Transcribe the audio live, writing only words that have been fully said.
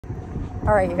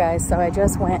All right, you guys, so I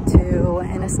just went to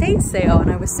an estate sale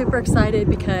and I was super excited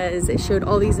because it showed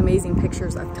all these amazing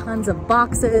pictures of tons of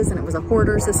boxes and it was a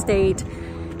hoarder's estate,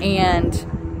 and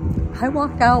I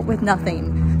walked out with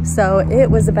nothing. So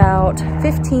it was about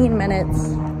 15 minutes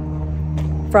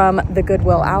from the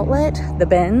Goodwill outlet, the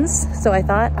Bins. So I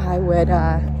thought I would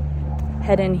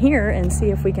head in here and see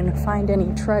if we can find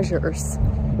any treasures.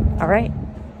 All right,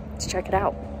 let's check it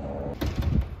out.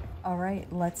 All right,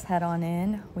 let's head on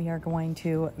in. We are going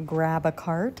to grab a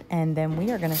cart and then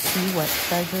we are gonna see what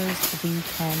treasures we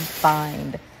can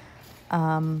find.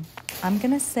 I'm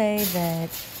gonna say that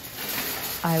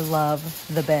I love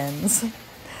the Bins.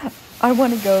 I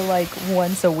wanna go like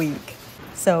once a week.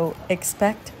 So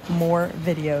expect more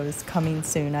videos coming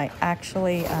soon. I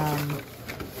actually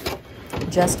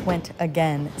just went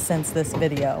again since this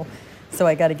video. So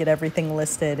I got to get everything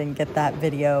listed and get that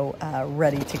video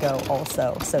ready to go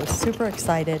also. So super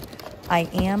excited. I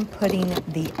am putting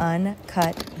the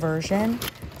uncut version.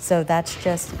 So that's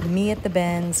just me at the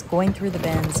Bins, going through the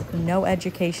Bins, no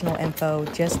educational info,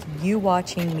 just you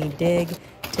watching me dig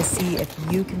to see if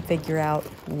you can figure out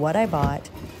what I bought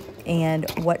and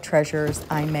what treasures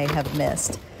I may have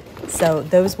missed. So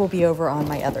those will be over on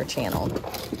my other channel.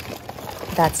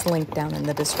 That's linked down in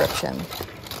the description.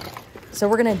 So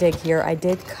we're gonna dig here. I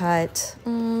did cut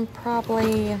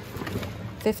probably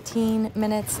 15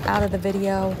 minutes out of the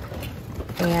video,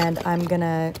 and I'm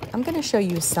gonna show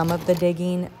you some of the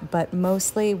digging, but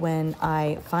mostly when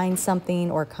I find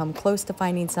something or come close to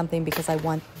finding something, because I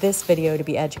want this video to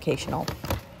be educational.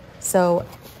 So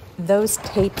those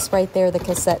tapes right there, the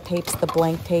cassette tapes, the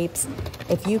blank tapes,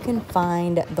 if you can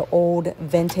find the old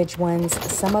vintage ones,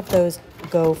 some of those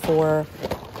go for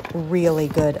really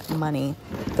good money.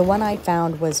 The one I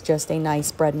found was just a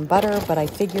nice bread and butter, but I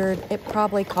figured it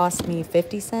probably cost me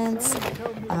 50 cents,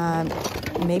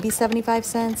 maybe 75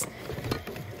 cents.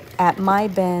 At my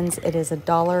Bins, it is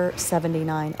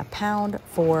 $1.79 a pound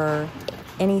for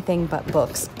anything but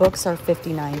books. Books are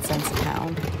 59 cents a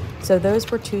pound. So those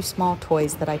were two small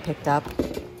toys that I picked up.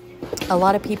 A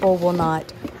lot of people will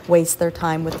not waste their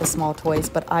time with the small toys,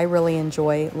 but I really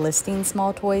enjoy listing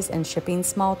small toys and shipping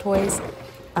small toys.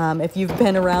 If you've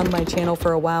been around my channel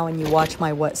for a while and you watch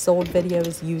my what sold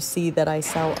videos, you see that I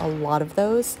sell a lot of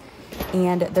those,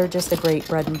 and they're just a great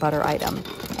bread and butter item.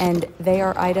 And they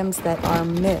are items that are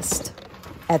missed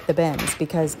at the Bins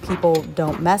because people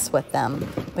don't mess with them,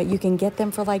 but you can get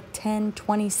them for like 10,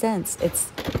 20 cents.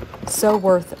 It's so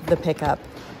worth the pickup,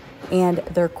 and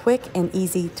they're quick and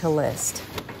easy to list.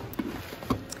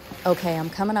 Okay, I'm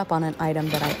coming up on an item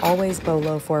that I always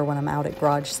bolo for when I'm out at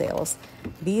garage sales.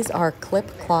 These are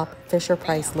clip-clop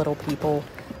Fisher-Price little people,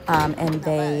 and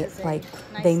they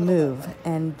move,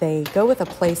 and they go with a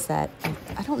play set.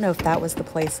 I don't know if that was the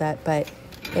play set, but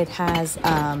it has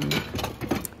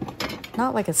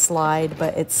not like a slide,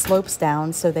 but it slopes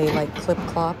down, so they like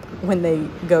clip-clop when they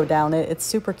go down it. It's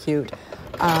super cute.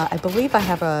 I believe I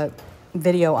have a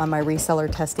video on my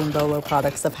reseller testing Bolo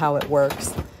products of how it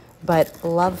works. But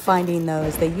love finding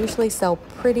those. They usually sell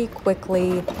pretty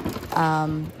quickly,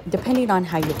 depending on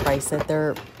how you price it.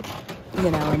 They're,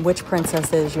 you know, and which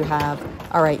princesses you have.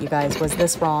 All right, you guys, was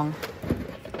this wrong?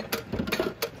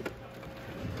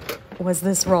 Was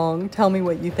this wrong? Tell me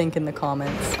what you think in the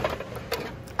comments.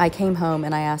 I came home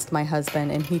and I asked my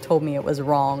husband, and he told me it was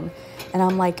wrong. And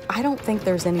I'm like, I don't think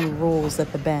there's any rules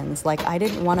at the Bins. Like, I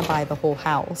didn't want to buy the whole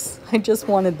house. I just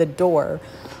wanted the door.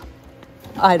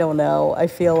 I don't know. I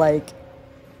feel like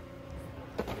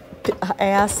I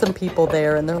asked some people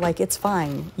there and they're like, it's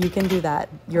fine. You can do that.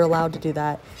 You're allowed to do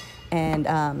that. And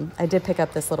I did pick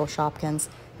up this little Shopkins.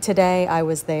 Today I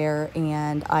was there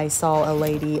and I saw a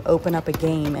lady open up a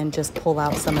game and just pull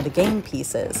out some of the game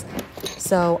pieces.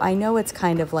 So I know it's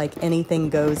kind of like anything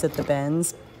goes at the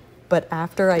Bins, but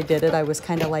after I did it, I was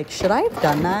kind of like, should I have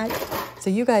done that? So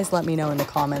you guys let me know in the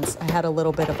comments. I had a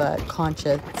little bit of a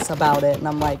conscience about it, and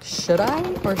I'm like, should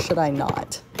I or should I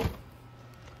not?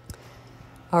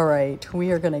 All right,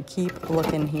 we are gonna keep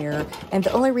looking here. And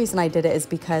the only reason I did it is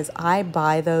because I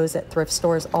buy those at thrift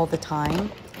stores all the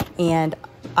time, and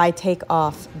I take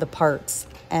off the parts,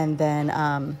 and then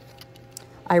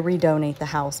I redonate the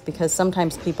house, because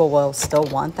sometimes people will still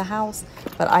want the house,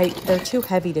 but they're too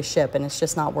heavy to ship, and it's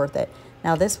just not worth it.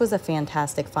 Now, this was a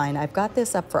fantastic find. I've got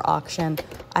this up for auction.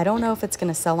 I don't know if it's going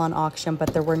to sell on auction,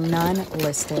 but there were none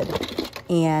listed.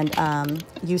 And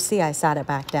you see I sat it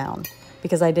back down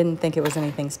because I didn't think it was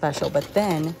anything special. But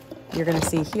then you're going to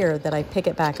see here that I pick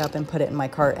it back up and put it in my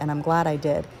cart, and I'm glad I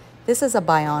did. This is a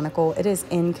Bionicle. It is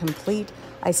incomplete.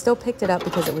 I still picked it up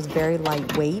because it was very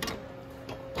lightweight,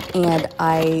 and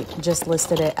I just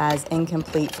listed it as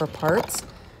incomplete for parts.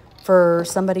 for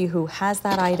somebody who has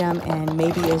that item and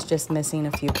maybe is just missing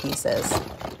a few pieces.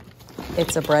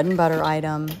 It's a bread and butter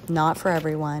item, not for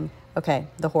everyone. Okay,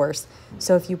 the horse.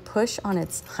 So if you push on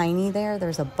its hiney there,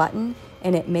 there's a button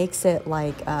and it makes it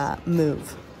like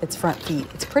move its front feet.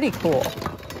 It's pretty cool.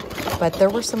 But there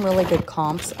were some really good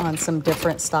comps on some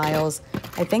different styles.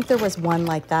 I think there was one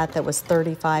like that that was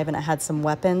 35 and it had some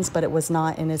weapons, but it was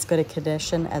not in as good a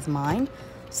condition as mine.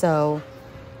 So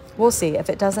we'll see. If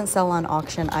it doesn't sell on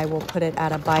auction, I will put it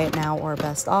at a buy it now or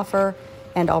best offer,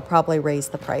 and I'll probably raise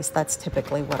the price. That's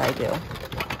typically what I do.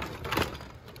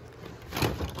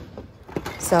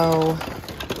 So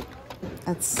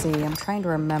let's see, I'm trying to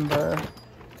remember.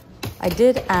 I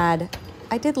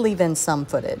did leave in some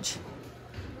footage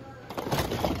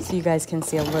so you guys can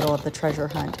see a little of the treasure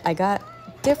hunt. I got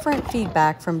different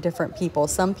feedback from different people.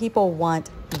 Some people want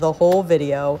the whole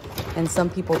video and some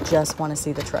people just want to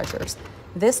see the treasures.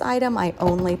 This item I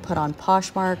only put on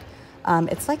Poshmark.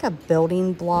 It's like a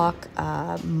building block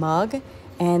mug,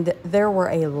 and there were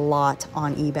a lot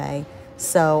on eBay.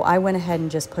 So I went ahead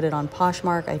and just put it on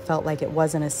Poshmark. I felt like it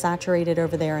wasn't as saturated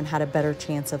over there and had a better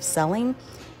chance of selling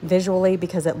visually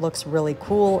because it looks really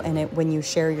cool, and when you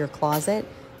share your closet,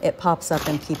 it pops up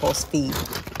in people's feed.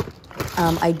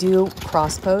 I do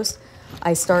cross post.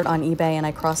 I start on eBay and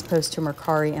I cross post to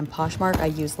Mercari and Poshmark. I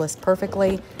use List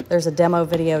Perfectly. There's a demo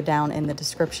video down in the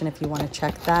description if you want to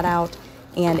check that out.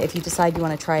 And if you decide you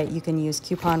want to try it, you can use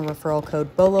coupon referral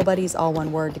code bolobuddies, all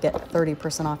one word, to get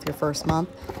 30% off your first month.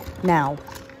 Now,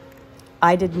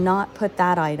 I did not put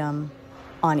that item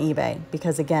on eBay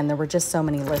because, again, there were just so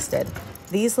many listed.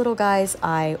 These little guys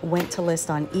I went to list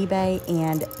on eBay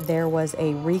and there was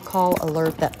a recall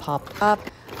alert that popped up.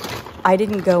 I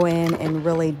didn't go in and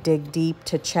really dig deep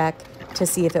to check to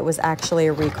see if it was actually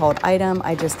a recalled item.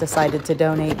 I just decided to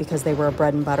donate because they were a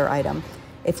bread and butter item.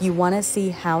 If you want to see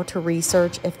how to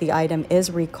research if the item is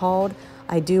recalled,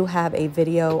 I do have a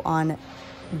video on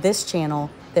this channel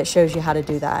that shows you how to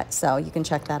do that, so you can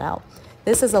check that out.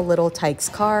 This is a little Tykes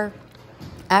car.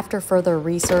 After further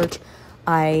research,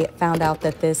 I found out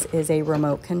that this is a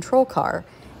remote control car,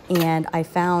 and I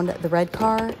found the red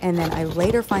car, and then I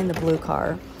later find the blue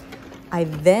car. I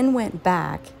then went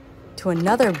back to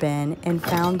another bin and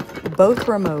found both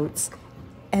remotes,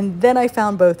 and then I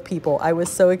found both people. I was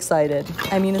so excited.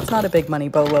 I mean, it's not a big money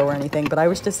bolo or anything, but I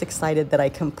was just excited that I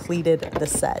completed the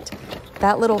set.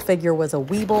 That little figure was a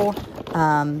Weeble.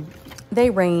 They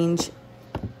range,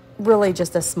 really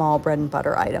just a small bread and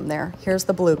butter item there. Here's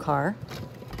the blue car.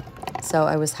 So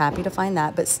I was happy to find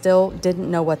that, but still didn't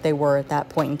know what they were at that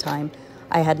point in time.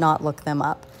 I had not looked them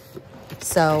up.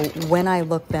 So when I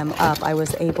looked them up, I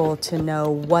was able to know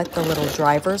what the little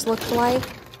drivers looked like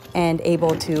and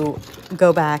able to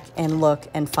go back and look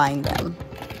and find them.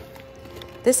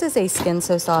 This is a Skin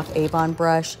So Soft Avon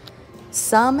brush.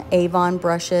 Some Avon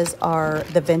brushes are,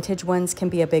 the vintage ones can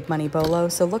be a big money bolo,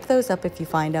 so look those up if you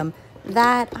find them.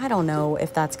 That, I don't know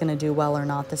if that's gonna do well or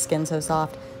not, the Skin So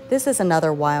Soft. This is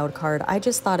another wild card. I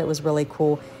just thought it was really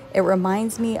cool. It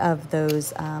reminds me of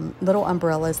those little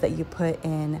umbrellas that you put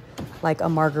in like a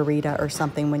margarita or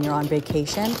something when you're on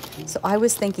vacation. So I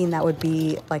was thinking that would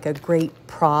be like a great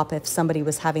prop if somebody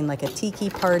was having like a tiki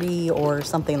party or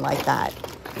something like that.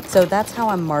 So that's how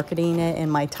I'm marketing it in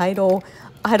my title.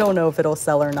 I don't know if it'll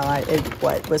sell or not. It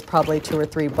was probably $2 or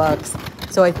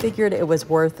 $3. So I figured it was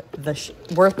worth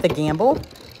the gamble,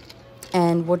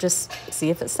 and we'll just see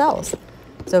if it sells.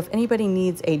 So if anybody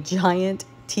needs a giant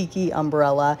tiki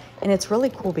umbrella, and it's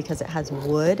really cool because it has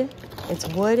wood. It's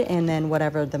wood and then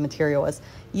whatever the material is.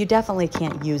 You definitely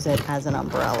can't use it as an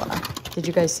umbrella. Did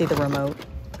you guys see the remote?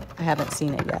 I haven't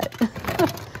seen it yet.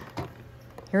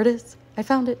 Here it is. I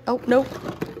found it. Oh, nope.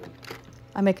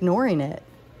 I'm ignoring it.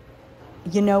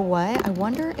 You know what? I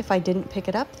wonder if I didn't pick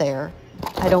it up there.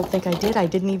 I don't think I did. I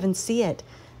didn't even see it.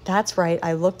 That's right.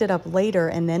 I looked it up later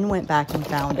and then went back and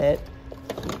found it.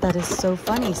 That is so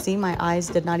funny. See, my eyes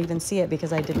did not even see it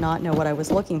because I did not know what I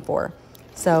was looking for.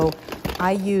 So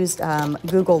I used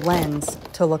Google Lens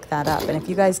to look that up. And if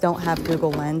you guys don't have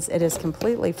Google Lens, it is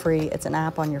completely free. It's an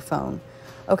app on your phone.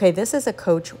 Okay, this is a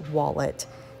Coach wallet.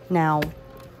 Now,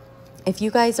 if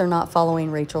you guys are not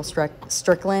following Rachel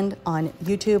Strickland on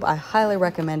YouTube, I highly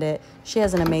recommend it. She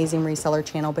has an amazing reseller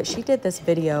channel, but she did this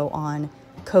video on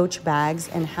Coach bags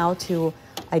and how to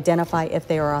identify if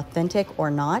they are authentic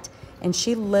or not. And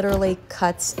she literally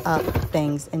cuts up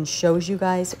things and shows you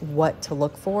guys what to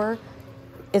look for.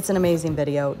 It's an amazing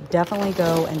video. Definitely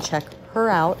go and check her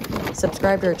out.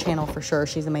 Subscribe to her channel for sure.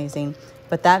 She's amazing.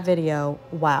 But that video,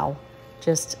 wow.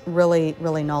 just really,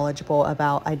 really knowledgeable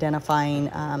about identifying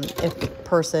if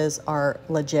purses are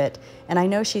legit. And I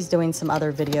know she's doing some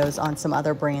other videos on some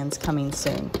other brands coming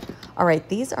soon. All right,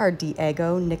 these are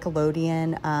Diego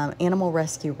Nickelodeon Animal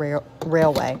Rescue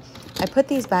Railway. I put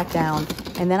these back down,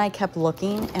 and then I kept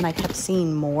looking, and I kept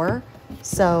seeing more.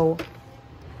 So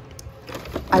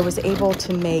I was able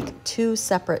to make 2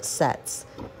 separate sets.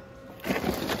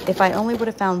 If I only would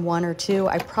have found 1 or 2,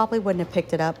 I probably wouldn't have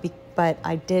picked it up, but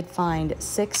I did find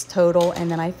 6 total, and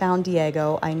then I found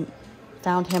Diego. I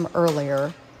found him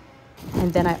earlier.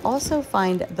 And then I also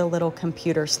find the little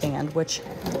computer stand, which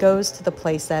goes to the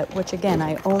playset, which again,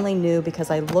 I only knew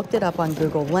because I looked it up on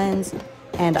Google Lens,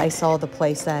 and I saw the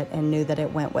playset and knew that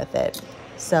it went with it.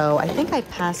 So I think I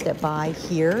passed it by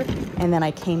here, and then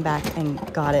I came back and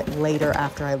got it later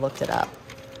after I looked it up.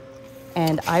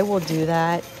 And I will do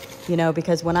that, you know,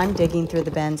 because when I'm digging through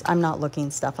the bins, I'm not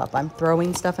looking stuff up. I'm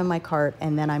throwing stuff in my cart,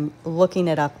 and then I'm looking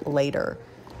it up later.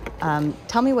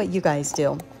 Tell me what you guys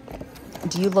do.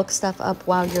 Do you look stuff up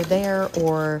while you're there,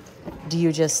 or do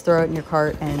you just throw it in your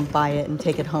cart and buy it and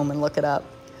take it home and look it up?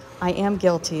 I am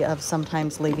guilty of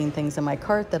sometimes leaving things in my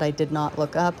cart that I did not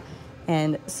look up,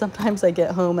 and sometimes I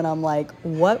get home and I'm like,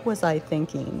 what was I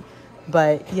thinking?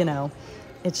 But, you know,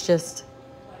 it's just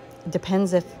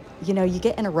depends if, you know, you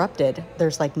get interrupted.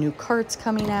 There's like new carts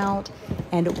coming out,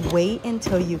 and wait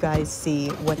until you guys see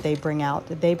what they bring out.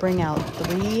 They bring out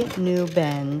 3 new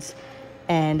bins,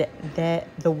 and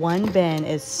the one bin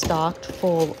is stocked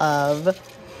full of,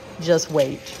 just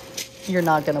wait, you're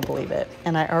not gonna believe it.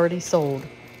 And I already sold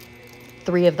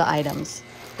 3 of the items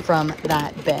from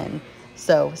that bin.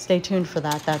 So stay tuned for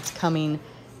that. That's coming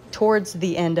towards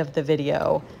the end of the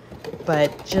video,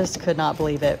 but just could not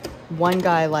believe it. One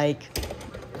guy, like,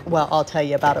 well, I'll tell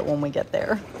you about it when we get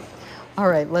there. All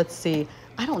right, let's see.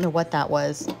 I don't know what that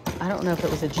was. I don't know if it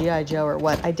was a G.I. Joe or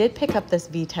what. I did pick up this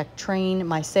VTech train.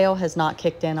 My sale has not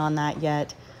kicked in on that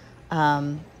yet.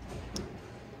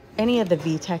 Any of the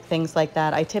VTech things like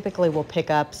that, I typically will pick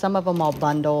up. Some of them I'll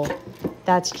bundle.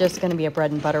 That's just going to be a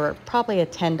bread and butter, probably a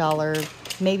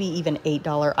 $10, maybe even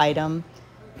 $8 item.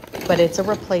 But it's a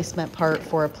replacement part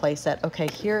for a playset. Okay,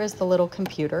 here is the little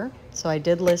computer. So I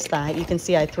did list that. You can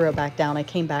see I threw it back down. I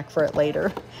came back for it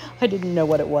later. I didn't know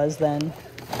what it was then.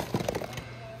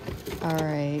 All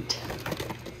right.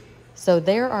 So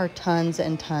there are tons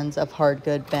and tons of hard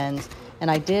good bins. And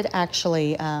I did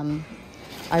actually,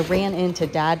 I ran into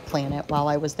Dad Planet while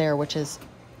I was there, which is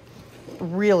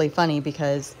really funny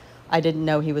because I didn't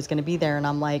know he was going to be there. And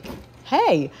I'm like,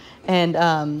 hey.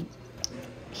 And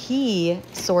he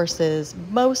sources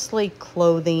mostly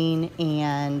clothing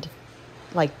and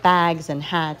like bags and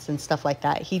hats and stuff like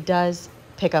that. He does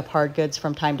pick up hard goods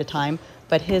from time to time,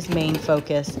 but his main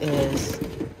focus is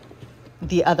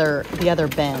the other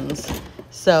bins.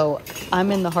 So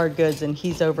I'm in the hard goods and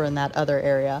he's over in that other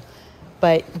area.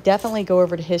 But definitely go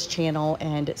over to his channel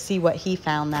and see what he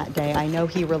found that day. I know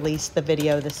he released the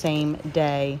video the same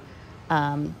day,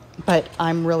 but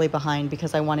I'm really behind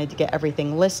because I wanted to get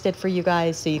everything listed for you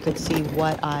guys so you could see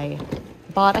what I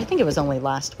bought. I think it was only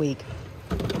last week.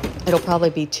 It'll probably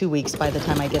be 2 weeks by the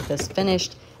time I get this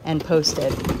finished and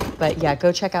posted. But yeah,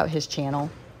 go check out his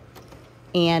channel.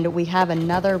 And we have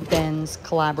another Bins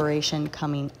collaboration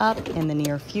coming up in the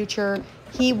near future.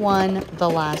 He won the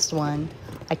last one.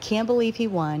 I can't believe he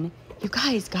won. You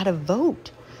guys gotta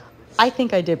vote. I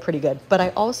think I did pretty good, but I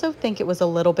also think it was a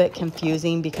little bit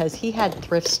confusing because he had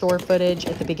thrift store footage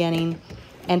at the beginning,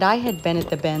 and I had been at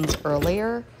the Bins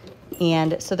earlier,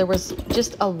 and so there was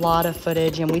just a lot of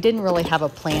footage, and we didn't really have a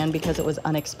plan because it was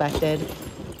unexpected.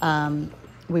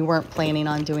 We weren't planning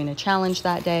on doing a challenge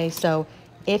that day, so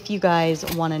if you guys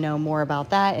want to know more about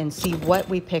that and see what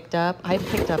we picked up, I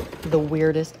picked up the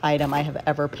weirdest item I have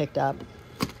ever picked up.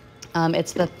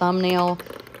 It's the thumbnail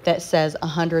that says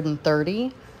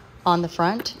 130 on the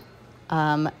front.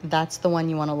 That's the one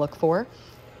you want to look for.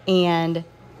 And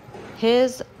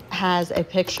his has a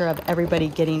picture of everybody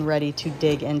getting ready to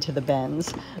dig into the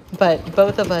bins. But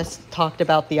both of us talked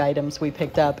about the items we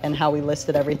picked up and how we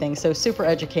listed everything. So super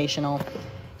educational.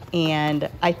 And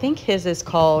I think his is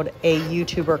called A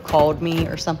YouTuber Called Me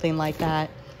or something like that.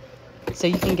 So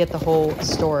you can get the whole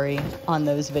story on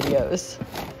those videos.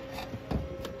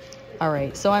 All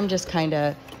right, so I'm just kind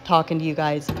of talking to you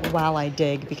guys while I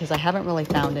dig because I haven't really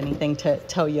found anything to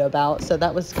tell you about. So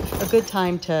that was a good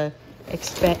time to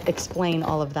explain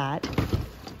all of that.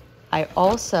 I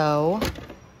also,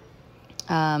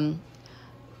 let's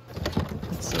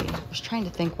see, I was trying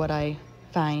to think what I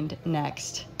find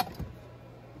next.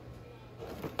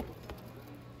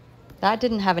 That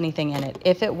didn't have anything in it.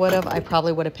 If it would have, I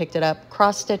probably would have picked it up.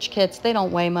 Cross-stitch kits, they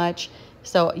don't weigh much.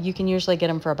 So you can usually get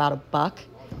them for about $1.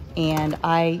 And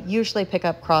I usually pick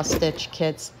up cross-stitch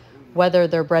kits, whether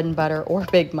they're bread and butter or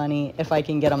big money, if I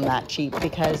can get them that cheap,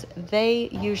 because they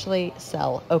usually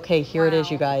sell. Okay, here it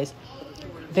is, you guys.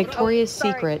 Victoria's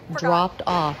Secret dropped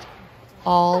off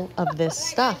all of this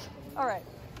stuff. All right.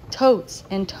 Totes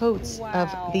and totes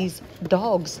of these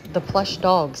dogs, the plush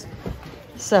dogs.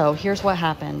 So here's what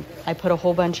happened. I put a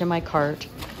whole bunch in my cart,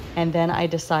 and then I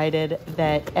decided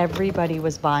that everybody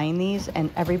was buying these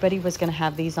and everybody was going to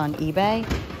have these on eBay,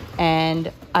 and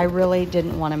I really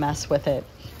didn't want to mess with it.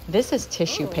 This is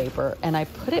tissue paper, and I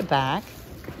put it back,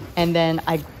 and then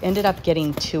I ended up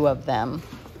getting 2 of them.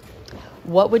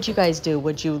 What would you guys do?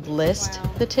 Would you list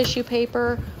the tissue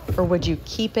paper, or would you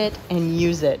keep it and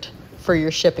use it for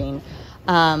your shipping?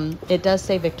 It does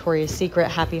say Victoria's Secret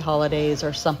Happy Holidays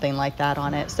or something like that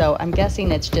on it, so I'm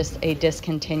guessing it's just a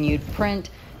discontinued print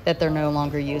that they're no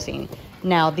longer using.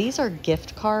 Now, these are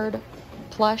gift card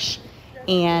plush,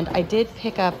 and I did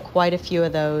pick up quite a few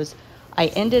of those. I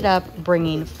ended up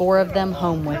bringing 4 of them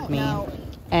home with me,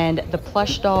 and the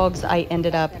plush dogs I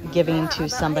ended up giving to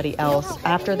somebody else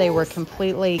after they were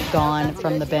completely gone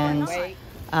from the bins.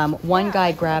 One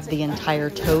guy grabbed the entire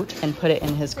tote and put it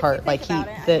in his cart, like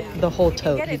the whole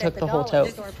tote. He took the whole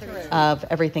tote of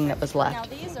everything that was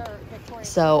left.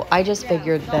 So I just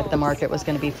figured that the market was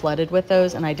going to be flooded with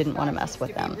those, and I didn't want to mess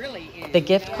with them. The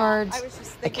gift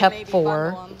cards, I kept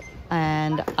 4,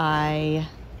 and I'm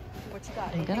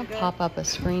going to pop up a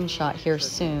screenshot here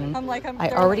soon.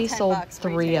 I already sold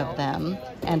 3 of them,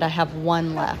 and I have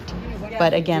 1 left.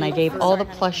 But again, I gave all the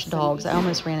plush dogs. I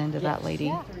almost ran into that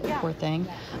lady, poor thing.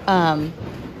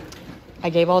 I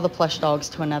gave all the plush dogs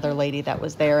to another lady that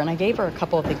was there, and I gave her a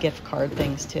couple of the gift card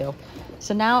things too.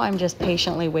 So now I'm just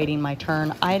patiently waiting my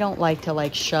turn. I don't like to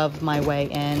like shove my way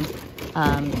in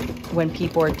when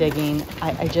people are digging.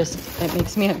 It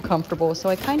makes me uncomfortable. So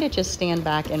I kind of just stand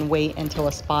back and wait until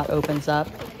a spot opens up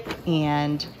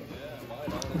and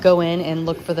go in and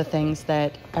look for the things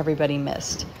that everybody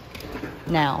missed.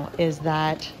 Now, is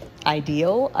that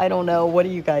ideal? I don't know. What do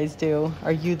you guys do?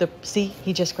 Are you see,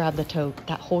 he just grabbed the tote,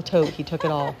 that whole tote. He took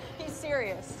it all. He's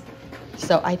serious.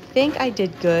 So I think I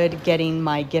did good getting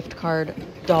my gift card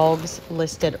dogs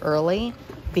listed early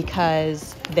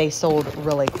because they sold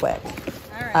really quick.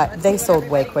 They sold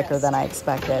way quicker than I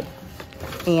expected.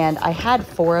 And I had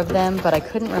 4 of them, but I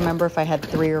couldn't remember if I had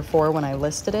 3 or 4 when I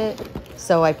listed it.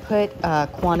 So I put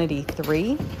quantity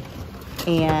 3,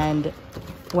 and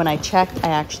when I checked, I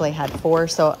actually had 4.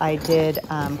 So I did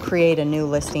create a new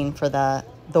listing for the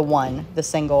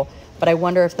single. But I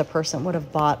wonder if the person would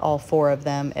have bought all 4 of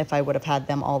them if I would have had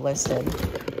them all listed.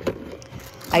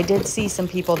 I did see some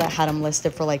people that had them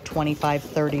listed for like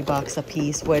 $25-30 a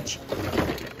piece, which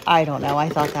I don't know. I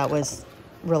thought that was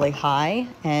really high,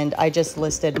 and I just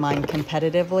listed mine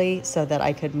competitively so that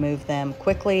I could move them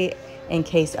quickly in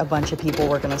case a bunch of people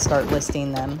were going to start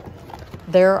listing them.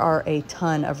 There are a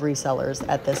ton of resellers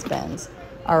at this bins.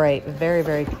 All right, very,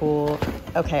 very cool.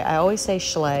 Okay, I always say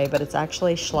Schley, but it's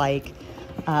actually Schleich.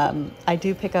 I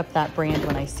do pick up that brand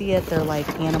when I see it. They're like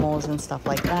animals and stuff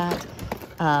like that.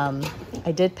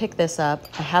 I did pick this up.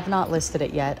 I have not listed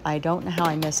it yet. I don't know how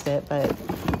I missed it, but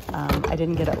I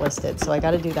didn't get it listed, so I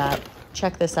got to do that.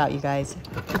 Check this out, you guys.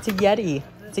 It's a Yeti.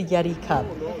 It's a Yeti cup,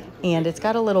 and it's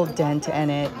got a little dent in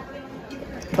it.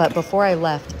 But before I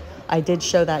left, I did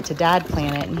show that to Dad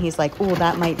Planet, and he's like, "Oh,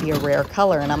 that might be a rare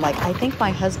color." And I'm like, "I think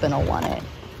my husband will want it."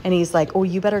 And he's like, "Oh,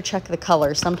 you better check the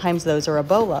color. Sometimes those are a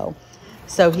Bolo."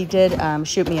 So he did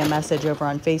shoot me a message over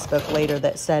on Facebook later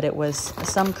that said it was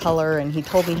some color, and he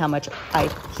told me how much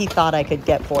he thought I could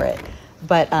get for it.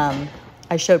 But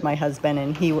I showed my husband,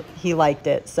 and he liked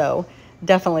it, so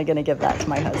definitely going to give that to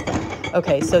my husband.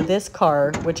 Okay, so this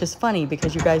car, which is funny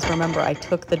because you guys remember I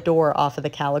took the door off of the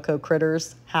Calico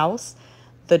Critters house.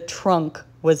 The trunk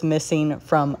was missing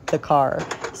from the car.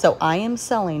 So I am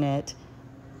selling it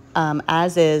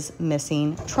as is,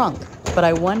 missing trunk. But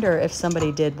I wonder if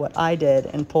somebody did what I did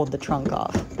and pulled the trunk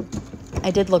off.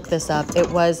 I did look this up.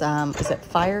 It was it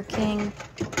Fire King?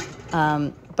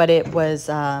 But it was,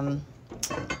 the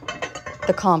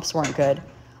comps weren't good.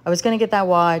 I was going to get that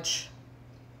watch,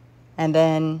 and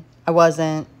then I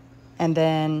wasn't. And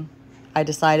then I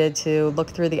decided to look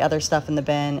through the other stuff in the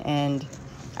bin, and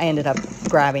I ended up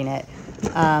grabbing it.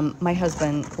 My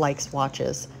husband likes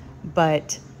watches,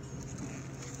 but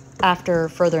after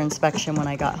further inspection when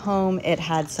I got home, it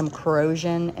had some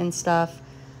corrosion and stuff,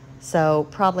 so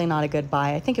probably not a good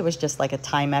buy. I think it was just like a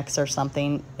Timex or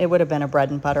something. It would have been a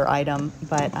bread and butter item,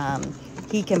 but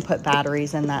he can put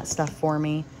batteries in that stuff for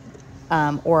me,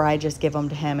 or I just give them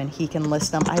to him and he can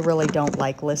list them. I really don't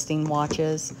like listing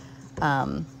watches.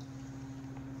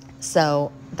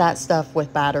 So that stuff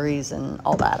with batteries and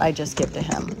all that, I just give to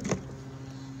him.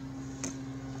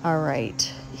 All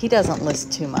right. He doesn't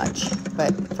list too much,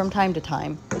 but from time to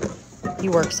time, he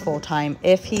works full time.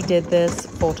 If he did this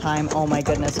full time, oh my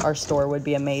goodness, our store would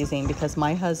be amazing, because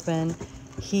my husband,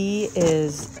 he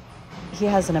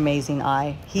has an amazing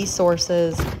eye. He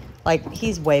sources, like,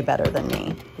 he's way better than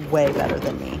me, way better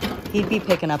than me. He'd be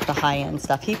picking up the high-end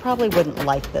stuff. He probably wouldn't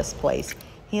like this place.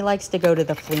 He likes to go to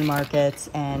the flea markets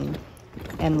and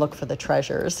look for the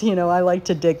treasures. You know, I like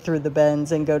to dig through the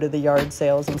bins and go to the yard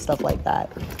sales and stuff like that.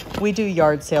 We do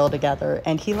yard sale together,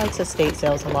 and he likes estate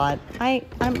sales a lot.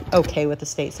 I'm okay with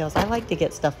estate sales. I like to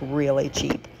get stuff really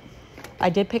cheap. I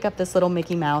did pick up this little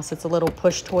Mickey Mouse. It's a little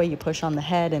push toy. You push on the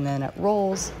head and then it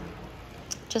rolls.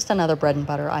 Just another bread and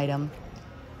butter item.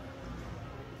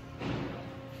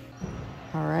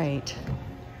 All right.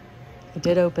 I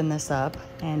did open this up,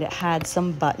 and it had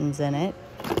some buttons in it.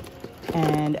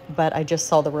 But I just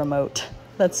saw the remote.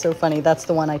 That's so funny. That's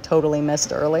the one I totally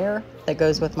missed earlier that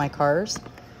goes with my cars.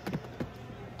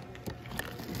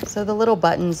 So the little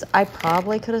buttons, I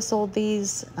probably could have sold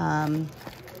these. I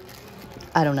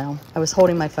don't know. I was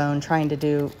holding my phone trying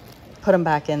to put them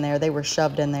back in there. They were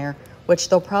shoved in there, which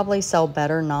they'll probably sell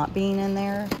better not being in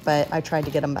there, but I tried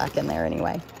to get them back in there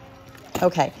anyway.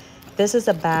 Okay, this is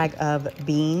a bag of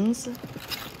beans,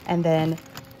 and then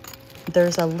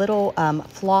there's a little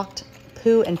flocked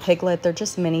Pooh and Piglet. They're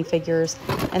just minifigures,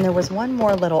 and there was one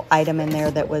more little item in there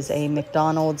that was a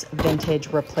McDonald's vintage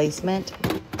replacement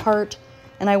part,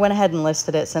 and I went ahead and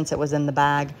listed it since it was in the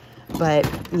bag, but,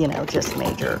 you know, just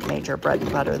major bread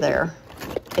and butter there.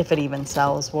 If it even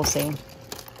sells, we'll see.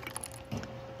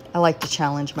 I like to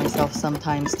challenge myself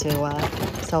sometimes to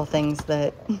sell things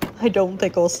that I don't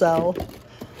think will sell.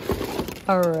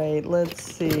 All right, let's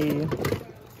see.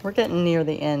 We're getting near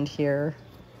the end here.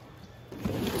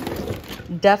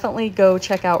 Definitely go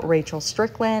check out Rachel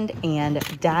Strickland and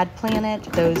Dad Planet.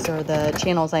 Those are the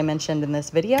channels I mentioned in this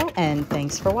video, and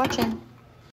thanks for watching.